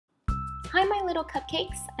Hi my little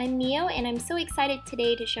cupcakes, I'm Neo and I'm so excited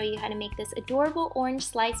today to show you how to make this adorable orange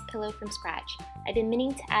slice pillow from scratch. I've been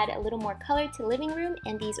meaning to add a little more color to the living room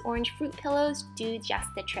and these orange fruit pillows do just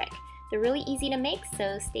the trick. They're really easy to make,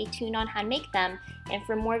 so stay tuned on how to make them. And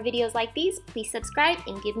for more videos like these, please subscribe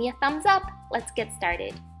and give me a thumbs up. Let's get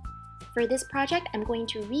started. For this project, I'm going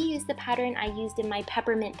to reuse the pattern I used in my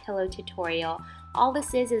peppermint pillow tutorial. All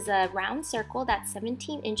this is a round circle that's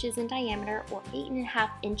 17 inches in diameter or 8.5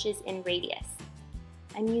 inches in radius.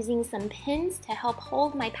 I'm using some pins to help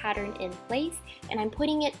hold my pattern in place, and I'm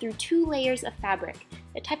putting it through 2 layers of fabric.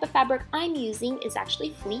 The type of fabric I'm using is actually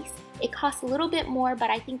fleece. It costs a little bit more, but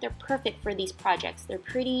I think they're perfect for these projects. They're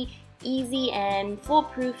pretty easy and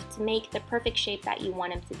foolproof to make the perfect shape that you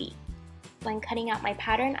want them to be. When cutting out my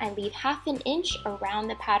pattern, I leave 1/2 inch around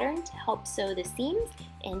the pattern to help sew the seams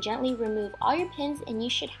and gently remove all your pins, and you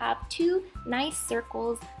should have 2 nice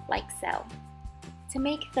circles like so. To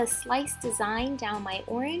make the slice design down my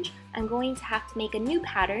orange, I'm going to have to make a new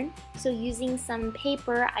pattern. So using some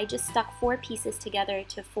paper, I just stuck 4 pieces together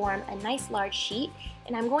to form a nice large sheet,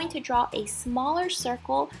 and I'm going to draw a smaller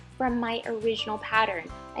circle from my original pattern.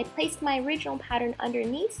 I placed my original pattern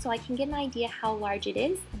underneath so I can get an idea how large it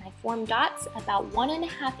is, and I formed dots about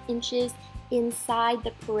 1.5 inches inside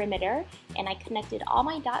the perimeter, and I connected all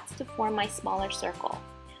my dots to form my smaller circle.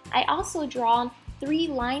 I also drawn 3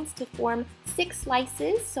 lines to form 6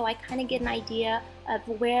 slices, so I kind of get an idea of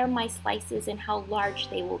where my slices and how large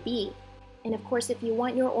they will be. And of course, if you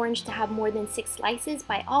want your orange to have more than 6 slices,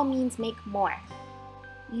 by all means make more.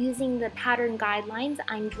 Using the pattern guidelines,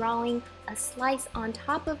 I'm drawing a slice on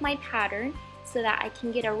top of my pattern so that I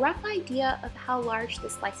can get a rough idea of how large the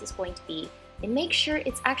slice is going to be. And make sure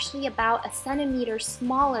it's actually about 1 centimeter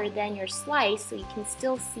smaller than your slice so you can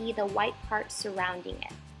still see the white part surrounding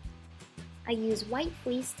it. I use white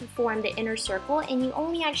fleece to form the inner circle, and you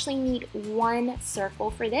only actually need 1 circle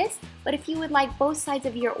for this, but if you would like both sides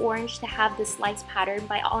of your orange to have the slice pattern,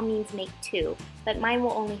 by all means make 2, but mine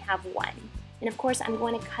will only have 1. And of course I'm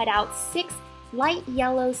going to cut out 6 light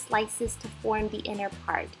yellow slices to form the inner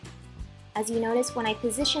part. As you notice, when I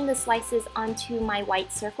position the slices onto my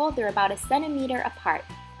white circle, they're about 1 centimeter apart.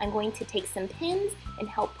 I'm going to take some pins and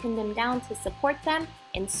help pin them down to support them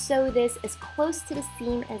and sew this as close to the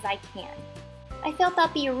seam as I can. I felt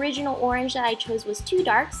that the original orange that I chose was too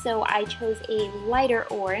dark, so I chose a lighter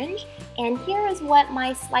orange, and here is what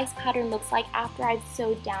my slice pattern looks like after I've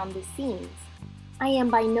sewed down the seams. I am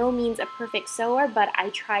by no means a perfect sewer, but I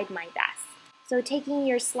tried my best. So taking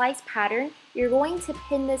your slice pattern, you're going to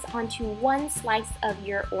pin this onto 1 slice of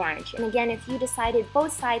your orange. And again, if you decided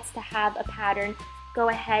both sides to have a pattern, go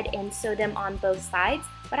ahead and sew them on both sides,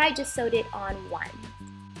 but I just sewed it on 1.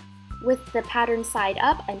 With the pattern side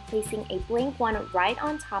up, I'm placing a blank one right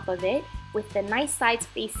on top of it with the nice sides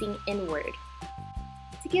facing inward.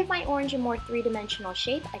 To give my orange a more 3-dimensional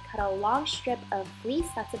shape, I cut a long strip of fleece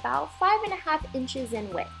that's about 5.5 inches in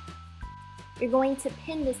width. You're going to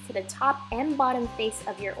pin this to the top and bottom face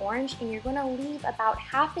of your orange, and you're going to leave about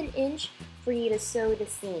 1/2 inch for you to sew the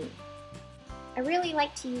seam. I really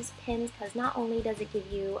like to use pins because not only does it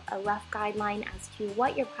give you a rough guideline as to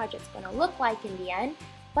what your project's going to look like in the end,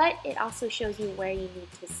 but it also shows you where you need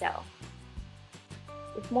to sew.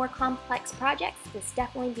 With more complex projects, this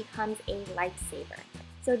definitely becomes a lifesaver.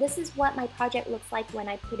 So this is what my project looks like when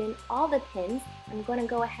I put in all the pins. I'm going to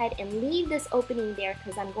go ahead and leave this opening there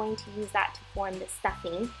because I'm going to use that to form the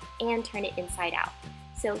stuffing and turn it inside out.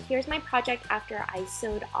 So here's my project after I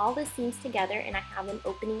sewed all the seams together and I have an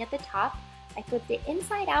opening at the top. I flipped it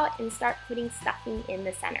inside out and start putting stuffing in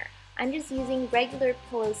the center. I'm just using regular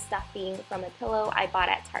pillow stuffing from a pillow I bought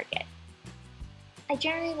at Target. I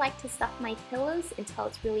generally like to stuff my pillows until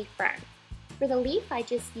it's really firm. For the leaf, I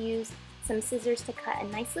just use some scissors to cut a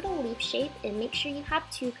nice little leaf shape, and make sure you have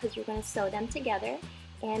 2 because you're going to sew them together.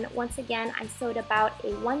 And once again, I sewed about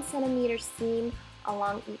a 1 centimeter seam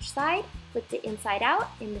along each side, flipped it inside out,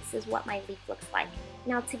 and this is what my leaf looks like.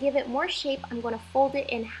 Now to give it more shape, I'm going to fold it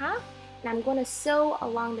in half, and I'm going to sew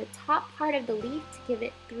along the top part of the leaf to give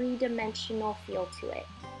it 3-dimensional feel to it.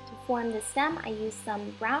 To form the stem, I used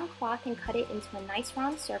some brown cloth and cut it into a nice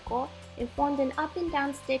round circle and formed an up and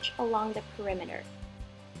down stitch along the perimeter.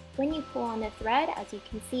 When you pull on the thread, as you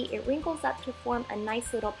can see, it wrinkles up to form a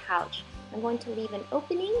nice little pouch. I'm going to leave an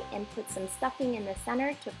opening and put some stuffing in the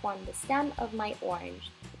center to form the stem of my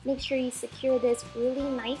orange. Make sure you secure this really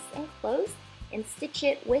nice and close and stitch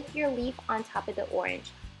it with your leaf on top of the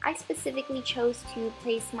orange. I specifically chose to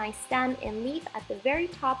place my stem and leaf at the very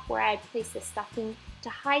top where I had placed the stuffing to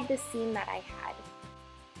hide the seam that I had.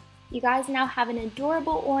 You guys now have an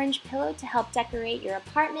adorable orange pillow to help decorate your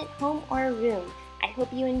apartment, home, or room. I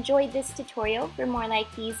hope you enjoyed this tutorial. For more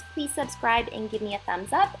like these, please subscribe and give me a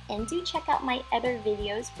thumbs up, and do check out my other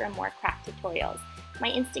videos for more craft tutorials. My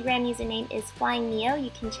Instagram username is FlyingNeo.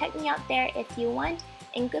 You can check me out there if you want,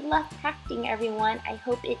 and good luck crafting, everyone. I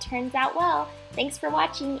hope it turns out well. Thanks for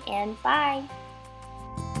watching, and bye!